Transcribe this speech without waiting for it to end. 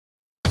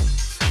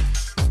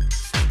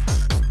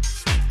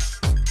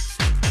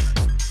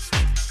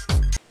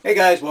Hey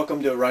guys,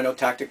 welcome to Rhino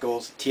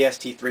Tactical's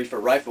TST3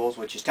 for rifles,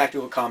 which is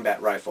Tactical Combat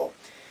Rifle.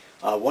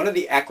 One of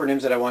the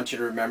acronyms that I want you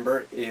to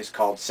remember is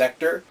called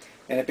SECTOR,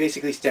 and it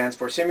basically stands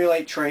for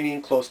Simulate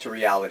Training Close to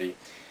Reality.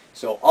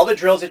 So all the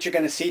drills that you're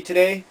going to see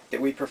today that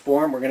we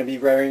perform, we're going to be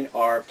wearing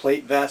our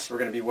plate vests, we're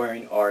going to be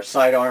wearing our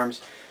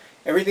sidearms,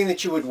 everything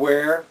that you would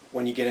wear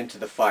when you get into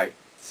the fight.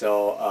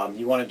 So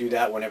you want to do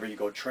that whenever you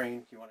go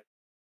train.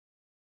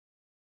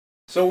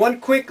 So one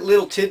quick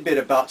little tidbit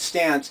about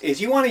stance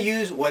is you want to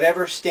use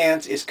whatever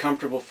stance is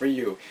comfortable for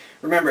you.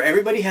 Remember,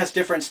 everybody has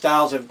different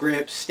styles of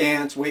grip,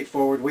 stance, weight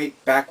forward,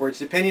 weight backwards,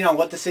 depending on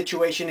what the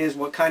situation is,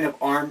 what kind of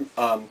arm,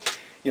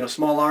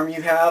 small arm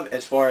you have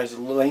as far as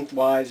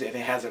lengthwise, if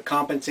it has a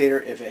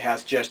compensator, if it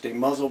has just a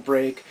muzzle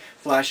brake,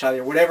 flash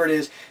hider, whatever it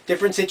is.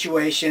 Different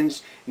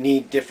situations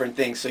need different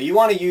things. So you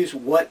want to use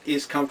what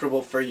is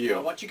comfortable for you. I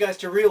want you guys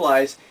to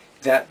realize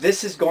that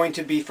this is going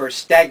to be for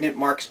stagnant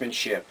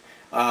marksmanship.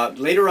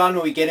 Later on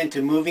when we get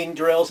into moving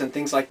drills and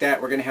things like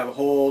that, we're going to have a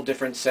whole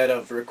different set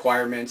of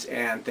requirements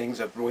and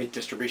things of weight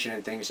distribution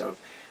and things of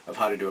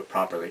how to do it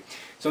properly.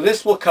 So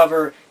this will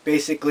cover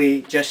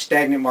basically just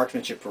stagnant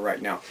marksmanship for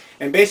right now.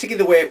 And basically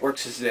the way it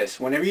works is this.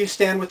 Whenever you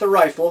stand with a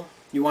rifle,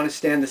 you want to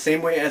stand the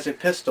same way as a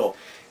pistol.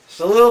 It's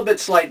a little bit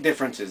slight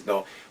differences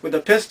though. With a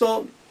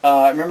pistol,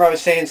 remember I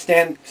was saying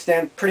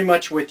stand pretty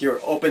much with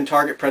your open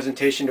target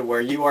presentation to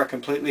where you are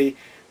completely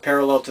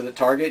parallel to the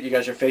target. You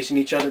guys are facing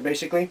each other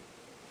basically.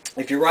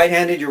 If you're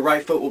right-handed, your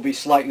right foot will be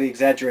slightly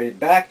exaggerated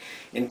back.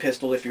 In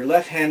pistol, if you're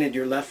left-handed,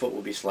 your left foot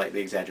will be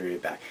slightly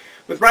exaggerated back.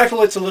 With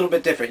rifle, it's a little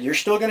bit different. You're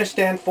still going to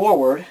stand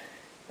forward,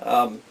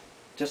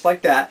 just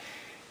like that.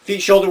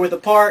 Feet shoulder width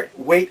apart,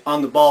 weight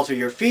on the balls of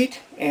your feet,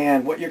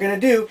 and what you're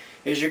going to do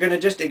is you're going to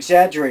just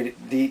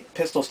exaggerate the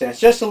pistol stance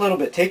just a little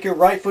bit. Take your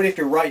right foot if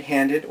you're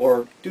right-handed,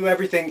 or do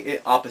everything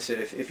opposite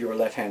if you're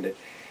left-handed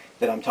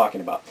that I'm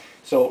talking about.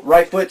 So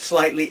right foot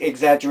slightly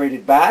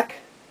exaggerated back.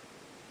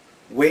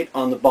 Weight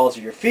on the balls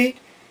of your feet.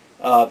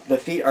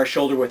 The feet are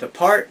shoulder width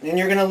apart, and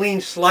you're going to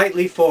lean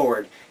slightly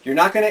forward. You're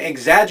not going to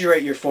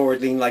exaggerate your forward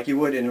lean like you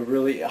would in a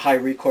really high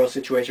recoil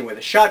situation with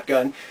a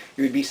shotgun.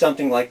 It would be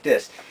something like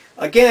this.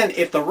 Again,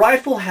 if the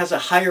rifle has a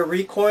higher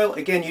recoil,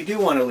 again, you do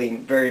want to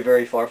lean very,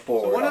 very far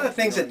forward. So one of the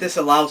things that this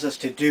allows us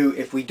to do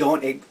if we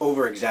don't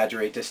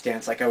over-exaggerate this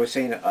stance, like I was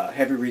saying, a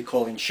heavy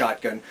recoiling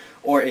shotgun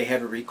or a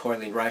heavy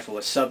recoiling rifle,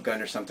 a subgun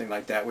or something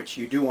like that, which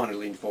you do want to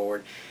lean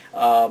forward.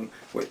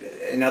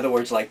 In other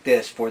words, like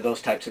this, for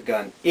those types of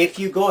gun. If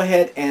you go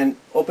ahead and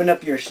open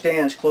up your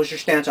stance, close your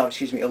stance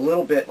off, a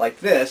little bit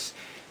like this,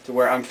 to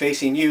where I'm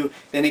facing you,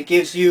 then it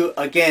gives you,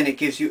 again, it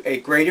gives you a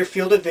greater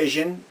field of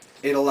vision.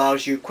 It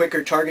allows you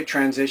quicker target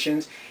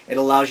transitions. It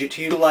allows you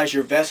to utilize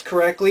your vest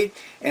correctly,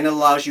 and it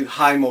allows you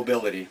high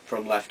mobility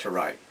from left to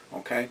right.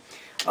 Okay.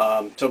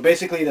 So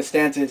basically, the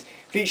stance is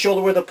feet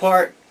shoulder width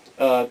apart,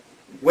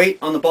 weight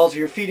on the balls of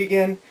your feet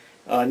again,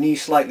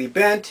 knees slightly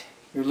bent.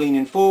 You're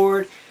leaning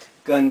forward,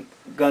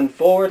 gun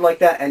forward like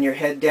that, and your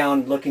head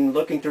down, looking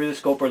through the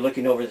scope or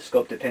looking over the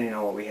scope, depending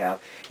on what we have.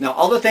 Now,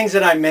 all the things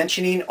that I'm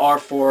mentioning are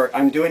for,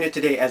 I'm doing it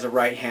today as a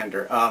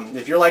right-hander.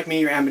 If you're like me,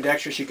 you're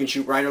ambidextrous, you can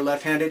shoot right or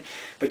left-handed.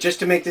 But just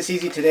to make this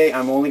easy today,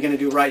 I'm only going to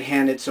do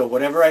right-handed. So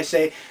whatever I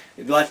say,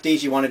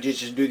 lefties, you want to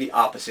just do the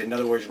opposite. In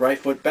other words, right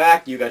foot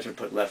back, you guys would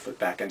put left foot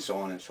back, and so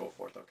on and so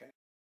forth. Okay.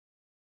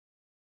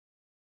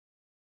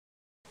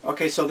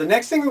 Okay, so the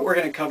next thing that we're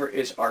going to cover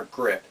is our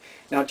grip.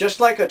 Now, just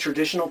like a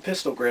traditional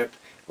pistol grip,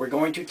 we're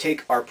going to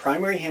take our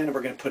primary hand and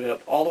we're going to put it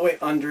up all the way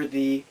under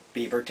the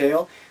beaver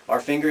tail.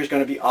 Our finger is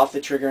going to be off the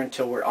trigger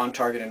until we're on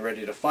target and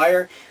ready to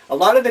fire. A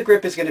lot of the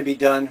grip is going to be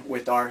done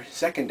with our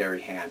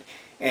secondary hand.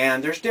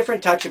 And there's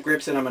different types of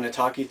grips that I'm going to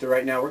talk you through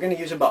right now. We're going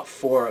to use about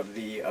 4 of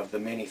the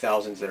many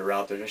thousands that are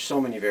out there. There's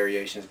so many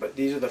variations, but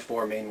these are the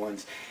 4 main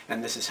ones,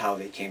 and this is how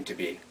they came to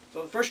be.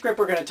 So the first grip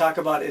we're going to talk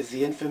about is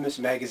the infamous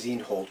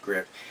magazine hold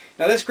grip.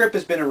 Now this grip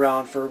has been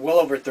around for well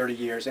over 30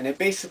 years, and it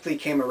basically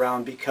came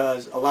around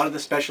because a lot of the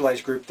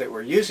specialized groups that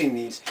were using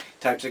these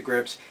types of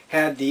grips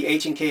had the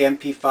H&K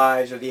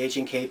MP5s or the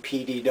H&K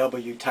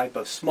PDW type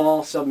of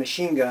small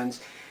submachine guns,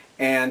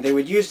 and they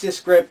would use this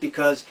grip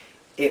because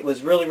it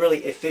was really,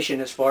 really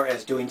efficient as far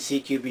as doing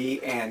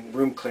CQB and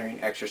room clearing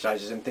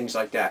exercises and things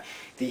like that.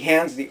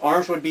 The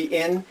arms would be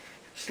in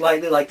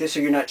slightly like this, so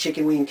you're not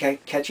chicken wing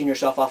catching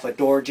yourself off a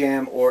door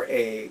jamb or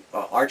a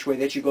archway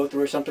that you go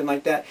through or something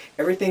like that.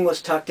 Everything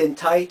was tucked in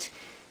tight.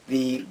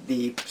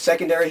 The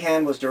secondary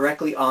hand was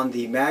directly on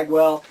the mag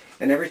well,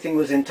 and everything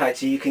was in tight.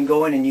 So you can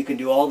go in and you can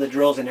do all the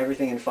drills and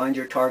everything and find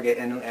your target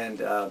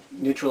and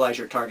neutralize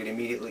your target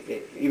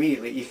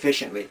immediately,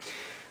 efficiently.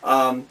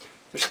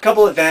 There's a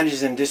couple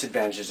advantages and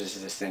disadvantages to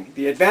this thing.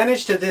 The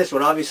advantage to this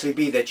would obviously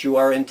be that you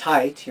are in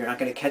tight. You're not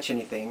going to catch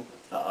anything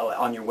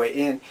on your way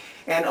in.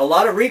 And a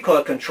lot of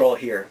recoil control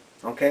here.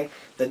 Okay.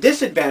 The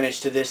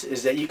disadvantage to this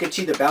is that you can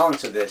see the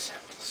balance of this.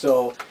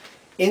 So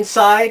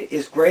inside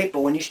is great,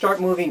 but when you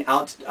start moving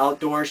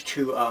outdoors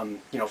to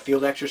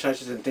field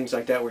exercises and things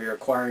like that, where you're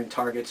acquiring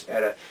targets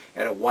at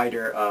a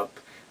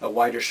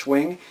wider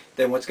swing,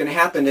 then what's going to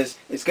happen is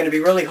it's going to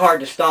be really hard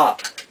to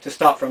stop to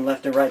stop from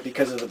left and right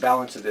because of the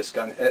balance of this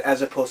gun,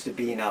 as opposed to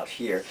being out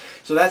here.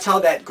 So that's how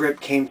that grip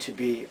came to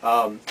be.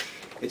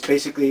 It's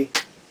basically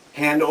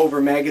hand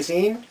over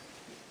magazine,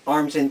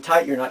 arms in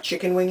tight, you're not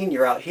chicken winging,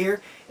 you're out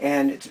here,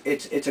 and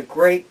it's a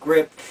great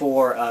grip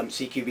for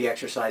CQB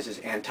exercises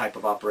and type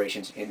of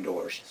operations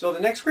indoors. So the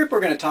next grip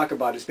we're going to talk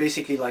about is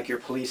basically like your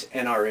police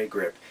NRA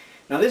grip.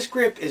 Now this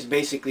grip is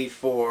basically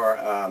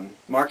for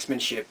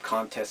marksmanship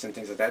contests and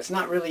things like that. It's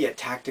not really a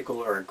tactical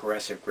or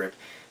aggressive grip,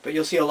 but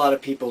you'll see a lot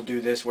of people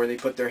do this where they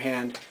put their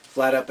hand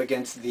flat up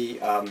against the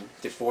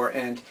fore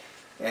end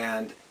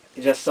and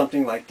just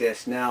something like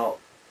this. Now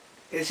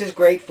this is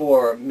great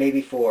for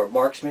maybe for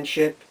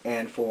marksmanship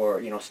and for,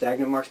 you know,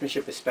 stagnant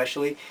marksmanship,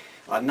 especially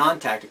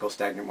non-tactical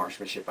stagnant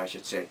marksmanship, I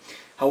should say.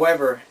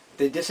 However,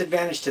 the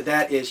disadvantage to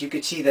that is you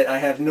could see that I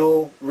have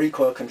no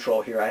recoil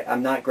control here.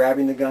 I'm not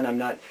grabbing the gun.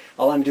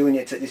 All I'm doing,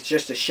 it's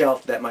just a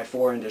shelf that my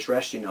forend is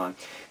resting on.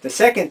 The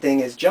second thing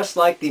is, just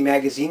like the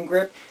magazine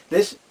grip,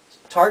 this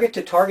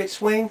target-to-target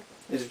swing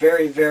is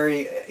very,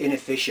 very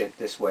inefficient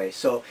this way.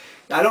 So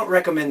I don't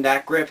recommend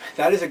that grip.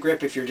 That is a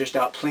grip if you're just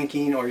out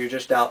plinking or you're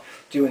just out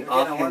doing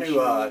offhand. I want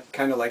to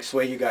kind of like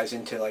sway you guys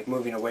into like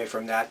moving away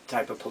from that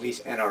type of police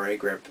NRA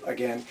grip.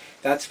 Again,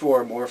 that's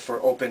more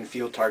for open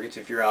field targets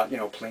if you're out, you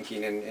know,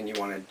 plinking and you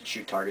want to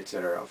shoot targets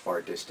that are a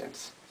far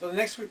distance. So the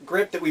next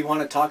grip that we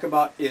want to talk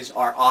about is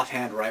our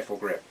offhand rifle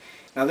grip.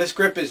 Now this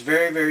grip is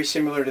very, very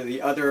similar to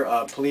the other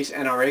police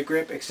NRA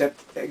grip,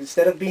 except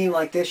instead of being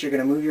like this, you're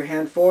going to move your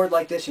hand forward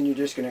like this and you're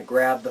just going to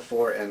grab the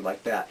fore end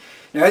like that.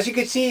 Now as you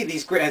can see,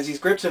 as these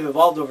grips have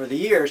evolved over the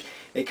years,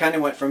 they kind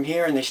of went from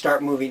here and they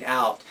start moving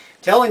out,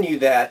 telling you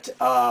that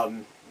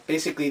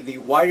basically the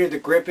wider the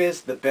grip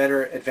is, the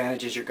better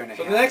advantages you're going to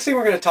have. So the next thing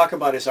we're going to talk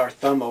about is our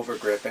thumb over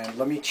grip, and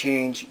let me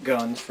change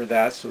guns for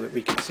that so that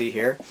we can see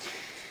here.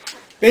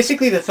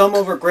 Basically, the thumb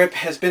over grip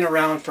has been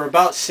around for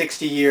about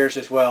 60 years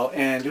as well,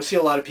 and you'll see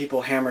a lot of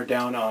people hammer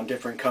down on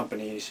different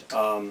companies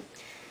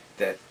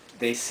that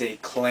they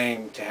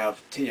claim to have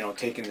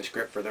taken this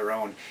grip for their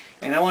own.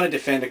 And I want to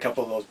defend a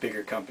couple of those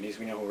bigger companies.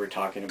 We know who we're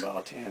talking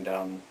about, and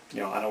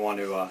I don't want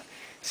to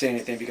say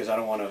anything because I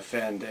don't want to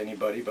offend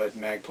anybody, but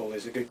Magpul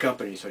is a good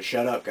company, so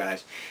shut up,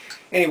 guys.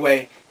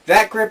 Anyway,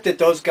 that grip that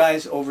those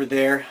guys over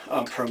there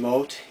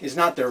promote is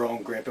not their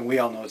own grip, and we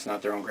all know it's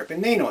not their own grip,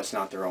 and they know it's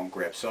not their own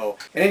grip. So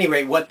at any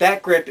rate, what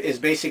that grip is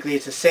basically,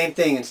 it's the same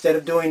thing. Instead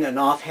of doing an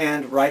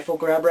offhand rifle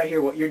grab right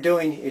here, what you're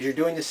doing is you're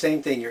doing the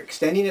same thing. You're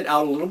extending it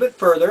out a little bit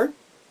further,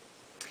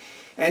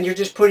 and you're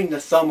just putting the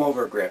thumb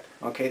over grip.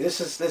 Okay,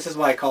 this is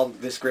why I call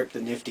this grip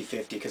the Nifty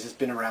 50, because it's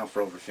been around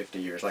for over 50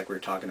 years, like we were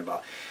talking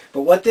about.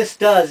 But what this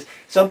does,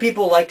 some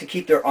people like to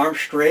keep their arm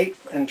straight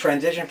and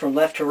transition from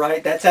left to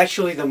right. That's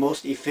actually the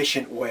most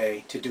efficient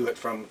way to do it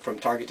from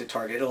target to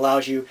target. It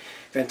allows you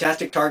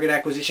fantastic target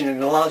acquisition, and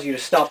it allows you to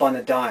stop on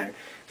a dime.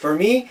 For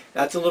me,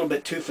 that's a little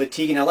bit too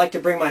fatiguing. I like to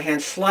bring my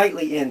hand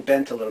slightly in,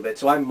 bent a little bit,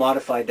 so I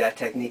modified that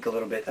technique a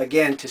little bit,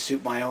 again, to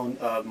suit my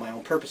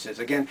own purposes.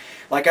 Again,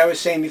 like I was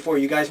saying before,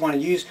 you guys want to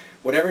use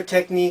whatever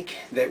technique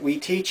that we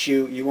teach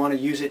you, you want to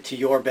use it to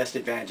your best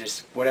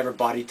advantages, whatever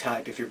body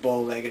type, if you're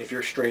bow-legged, if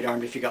you're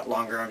straight-armed, if you got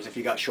longer arms, if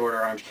you got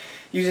shorter arms,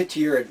 use it to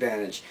your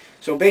advantage.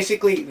 So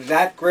basically,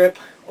 that grip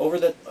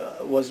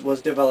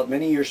was developed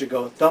many years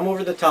ago. Thumb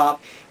over the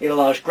top. It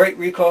allows great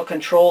recoil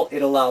control.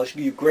 It allows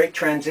you great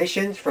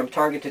transitions from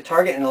target to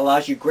target, and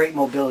allows you great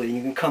mobility.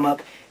 You can come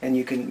up and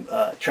you can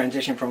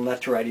transition from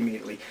left to right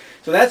immediately.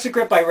 So that's the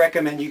grip I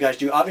recommend you guys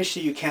do.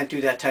 Obviously, you can't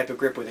do that type of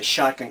grip with a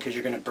shotgun because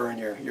you're going to burn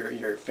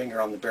your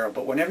finger on the barrel.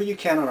 But whenever you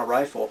can on a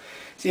rifle,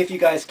 see if you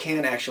guys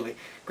can actually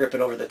grip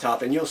it over the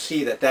top, and you'll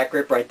see that that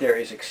grip right there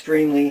is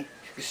extremely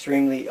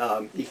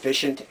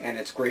efficient, and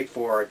it's great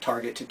for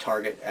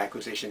target-to-target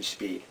acquisition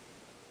speed.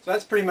 So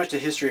that's pretty much the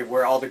history of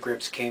where all the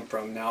grips came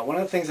from. Now, one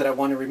of the things that I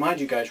want to remind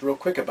you guys real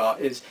quick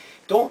about is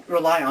don't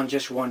rely on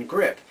just one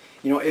grip.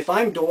 You know, if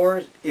I'm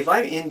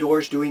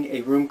indoors doing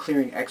a room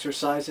clearing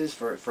exercises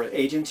for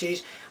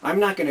agencies, I'm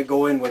not going to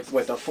go in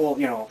with a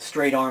full,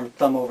 straight arm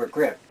thumb over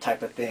grip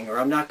type of thing, or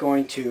I'm not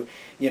going to,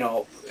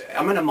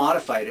 I'm going to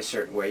modify it a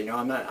certain way.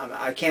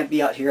 I can't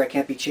be out here, I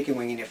can't be chicken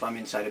winging if I'm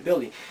inside a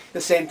building. The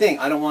same thing,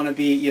 I don't want to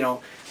be,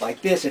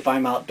 like this if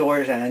I'm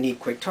outdoors and I need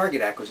quick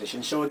target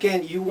acquisition. So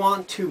again, you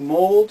want to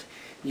mold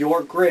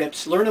your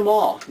grips, learn them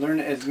all. Learn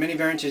as many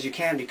variants as you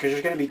can, because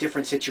there's going to be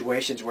different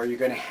situations where you're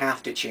going to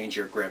have to change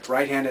your grip.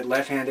 Right-handed,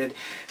 left-handed,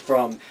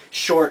 from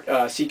short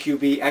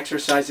CQB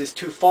exercises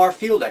to far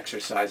field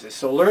exercises.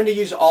 So learn to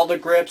use all the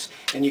grips,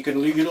 and you can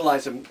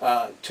utilize them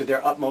to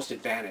their utmost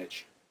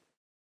advantage.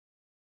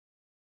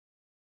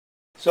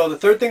 So the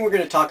third thing we're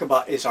going to talk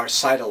about is our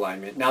sight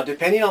alignment. Now,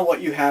 depending on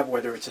what you have,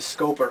 whether it's a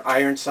scope or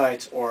iron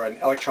sights or an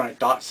electronic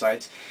dot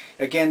sights,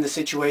 again, the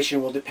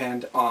situation will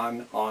depend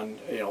on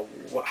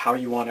how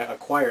you want to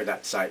acquire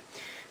that sight.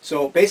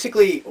 So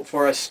basically,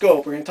 for a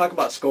scope, we're going to talk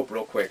about scope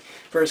real quick.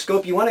 For a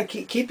scope, you want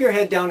to keep your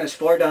head down as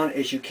far down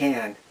as you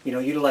can,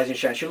 utilizing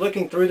shots. You're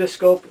looking through the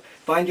scope,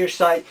 find your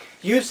sight.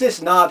 Use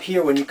this knob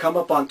here when you come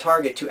up on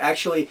target to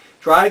actually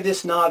drive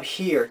this knob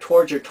here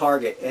towards your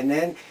target, and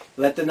then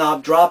let the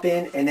knob drop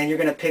in, and then you're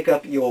going to pick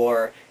up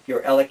your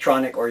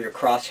electronic or your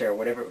crosshair,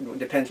 whatever,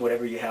 depends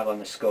whatever you have on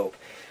the scope.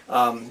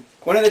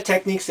 One of the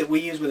techniques that we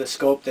use with a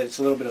scope that's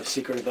a little bit of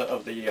secret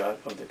of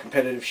the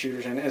competitive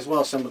shooters, and as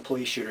well as some of the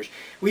police shooters,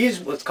 we use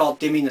what's called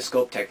dimming the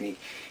scope technique.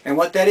 And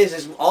what that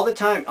is all the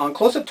time on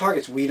close-up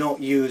targets we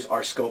don't use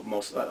our scope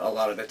a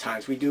lot of the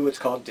times. We do what's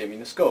called dimming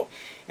the scope,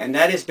 and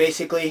that is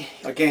basically,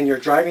 again, you're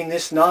driving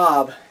this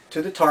knob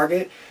to the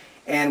target,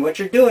 and what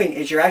you're doing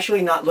is you're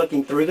actually not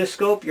looking through the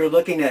scope. You're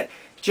looking at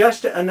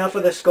just enough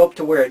of the scope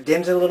to where it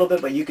dims it a little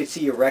bit, but you can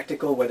see your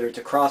reticle, whether it's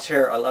a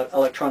crosshair,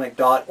 electronic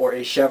dot, or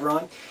a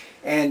chevron.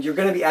 And you're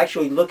going to be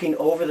actually looking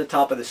over the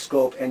top of the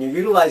scope, and you're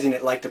utilizing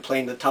it like the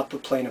top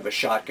of the plane of a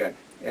shotgun.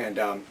 And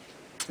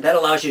that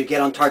allows you to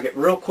get on target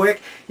real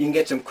quick. You can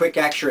get some quick,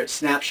 accurate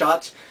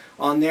snapshots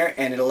on there,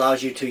 and it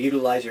allows you to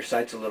utilize your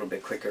sights a little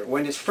bit quicker.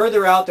 When it's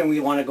further out, then we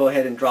want to go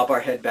ahead and drop our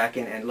head back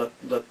in and look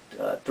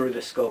through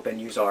the scope and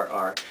use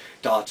our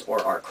dots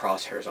or our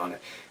crosshairs on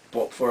it.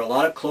 But for a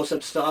lot of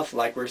close-up stuff,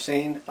 like we're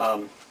saying,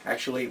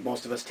 actually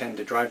most of us tend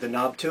to drive the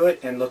knob to it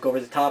and look over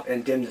the top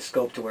and dim the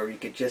scope to where we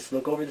could just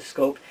look over the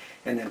scope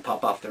and then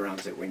pop off the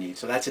rounds that we need.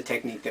 So that's a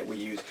technique that we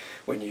use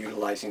when you're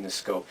utilizing the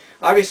scope.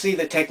 Obviously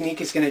the technique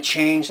is going to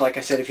change, like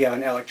I said, if you have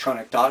an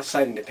electronic dot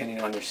sight and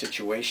depending on your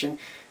situation.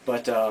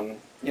 But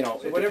you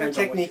know, whatever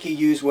technique you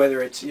use, whether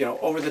it's, you know,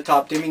 over the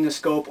top dimming the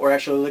scope or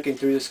actually looking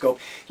through the scope,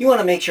 you want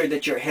to make sure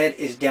that your head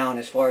is down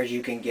as far as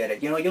you can get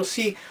it. You know, you'll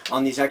see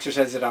on these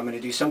exercises that I'm going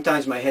to do,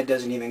 sometimes my head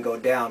doesn't even go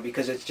down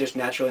because it's just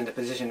naturally in the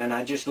position and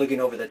I'm just looking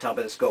over the top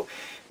of the scope.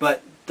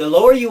 But the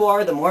lower you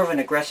are, the more of an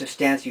aggressive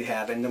stance you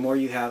have, and the more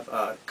you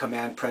have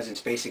command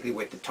presence basically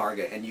with the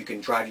target, and you can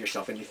drive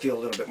yourself and you feel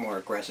a little bit more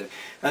aggressive.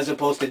 As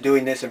opposed to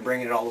doing this and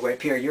bringing it all the way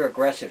up here, you're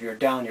aggressive, you're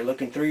down, you're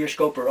looking through your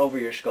scope or over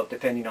your scope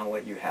depending on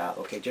what you have.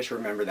 Okay, just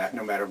remember that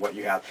no matter what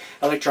you have,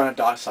 electronic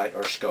dot sight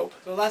or scope.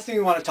 So the last thing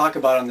we want to talk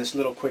about on this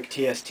little quick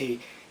TST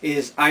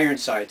is iron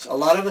sights. A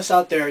lot of us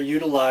out there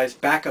utilize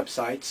backup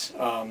sights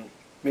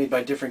made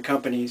by different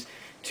companies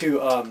to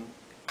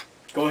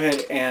go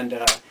ahead and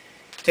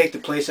take the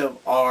place of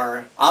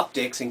our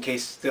optics in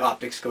case the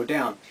optics go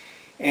down.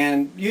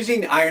 And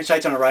using iron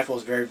sights on a rifle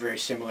is very, very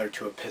similar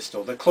to a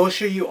pistol. The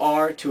closer you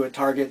are to a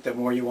target, the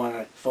more you want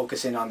to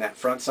focus in on that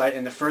front sight,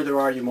 and the further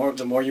you are,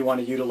 the more you want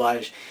to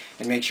utilize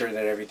and make sure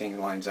that everything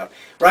lines up.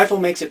 Rifle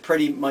makes it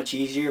pretty much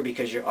easier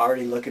because you're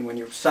already looking, when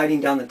you're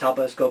sighting down the top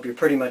of the scope, you're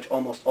pretty much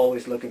almost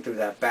always looking through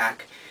that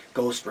back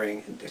ghost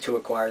ring to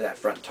acquire that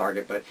front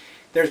target. But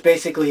there's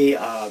basically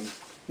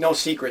no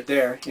secret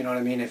there, you know what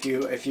I mean? If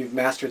you've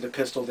mastered the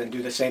pistol, then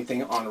do the same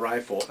thing on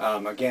rifle.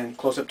 Again,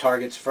 close-up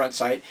targets, front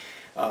sight,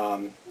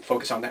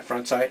 focus on that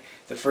front sight.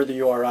 The further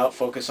you are out,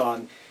 focus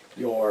on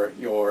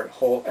your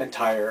whole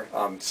entire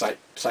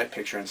sight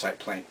picture and sight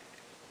plane.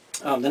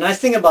 The nice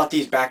thing about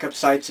these backup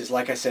sights is,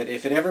 like I said,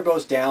 if it ever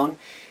goes down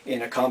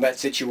in a combat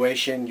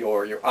situation,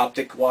 your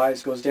optic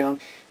wise goes down,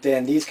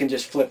 then these can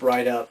just flip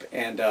right up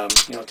and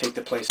you know, take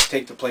the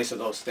place of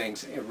those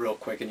things real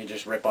quick, and you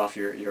just rip off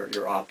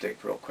your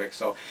optic real quick.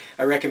 So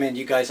I recommend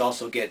you guys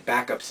also get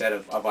backup set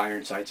of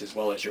iron sights as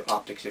well as your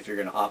optics if you're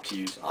going to opt to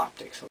use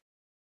optics.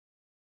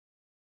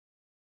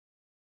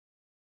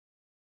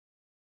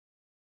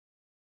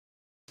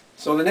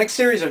 So the next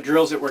series of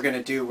drills that we're going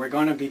to do, we're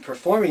going to be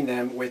performing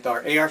them with our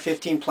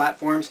AR-15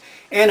 platforms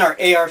and our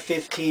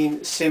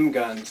AR-15 sim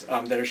guns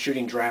that are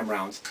shooting dram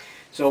rounds.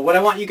 So what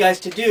I want you guys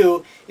to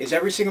do is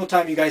every single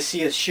time you guys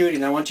see us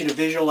shooting, I want you to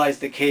visualize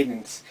the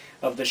cadence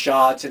of the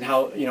shots and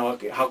how, you know,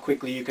 how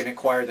quickly you can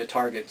acquire the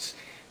targets.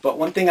 But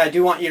one thing I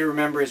do want you to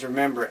remember is,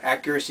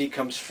 accuracy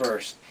comes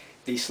first.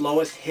 The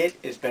slowest hit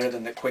is better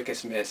than the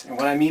quickest miss. And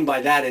what I mean by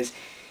that is,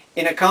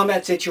 in a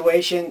combat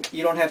situation,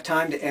 you don't have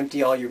time to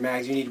empty all your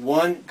mags. You need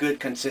one good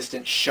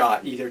consistent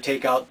shot. Either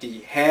take out the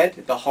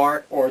head, the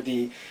heart, or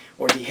the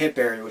hip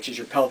area, which is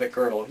your pelvic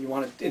girdle. You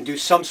want to do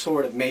some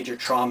sort of major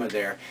trauma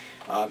there.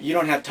 You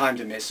don't have time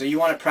to miss. So you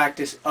want to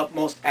practice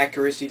utmost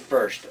accuracy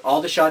first.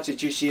 All the shots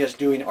that you see us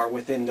doing are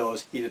within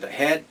those, either the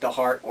head, the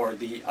heart, or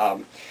the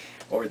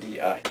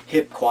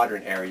hip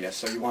quadrant area.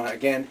 So you want to,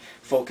 again,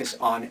 focus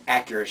on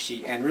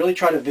accuracy and really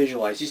try to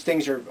visualize. These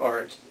things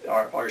are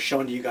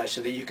shown to you guys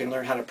so that you can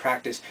learn how to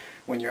practice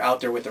when you're out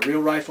there with a real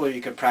rifle, or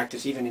you can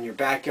practice even in your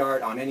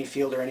backyard on any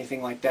field or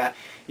anything like that.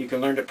 You can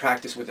learn to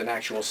practice with an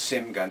actual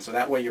sim gun. So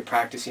that way you're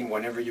practicing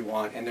whenever you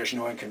want, and there's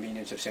no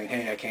inconvenience of saying,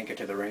 hey, I can't get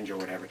to the range or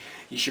whatever.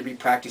 You should be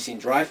practicing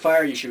dry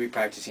fire, you should be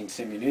practicing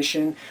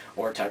simunition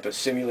or type of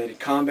simulated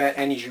combat,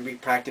 and you should be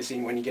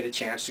practicing when you get a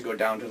chance to go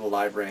down to the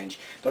live range.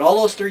 But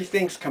all those three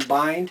things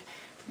combined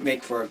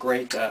make for a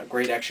great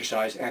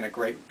exercise and a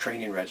great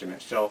training regimen.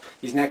 So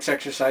these next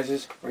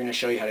exercises, we're going to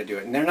show you how to do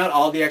it. And they're not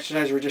all the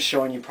exercises, we're just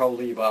showing you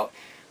probably about,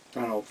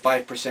 I don't know,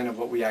 5% of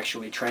what we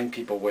actually train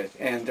people with.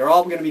 And they're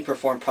all going to be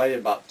performed probably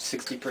about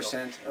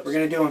 60%. We're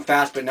going to do them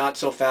fast, but not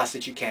so fast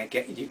that you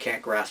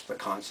can't grasp the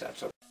concept.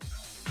 So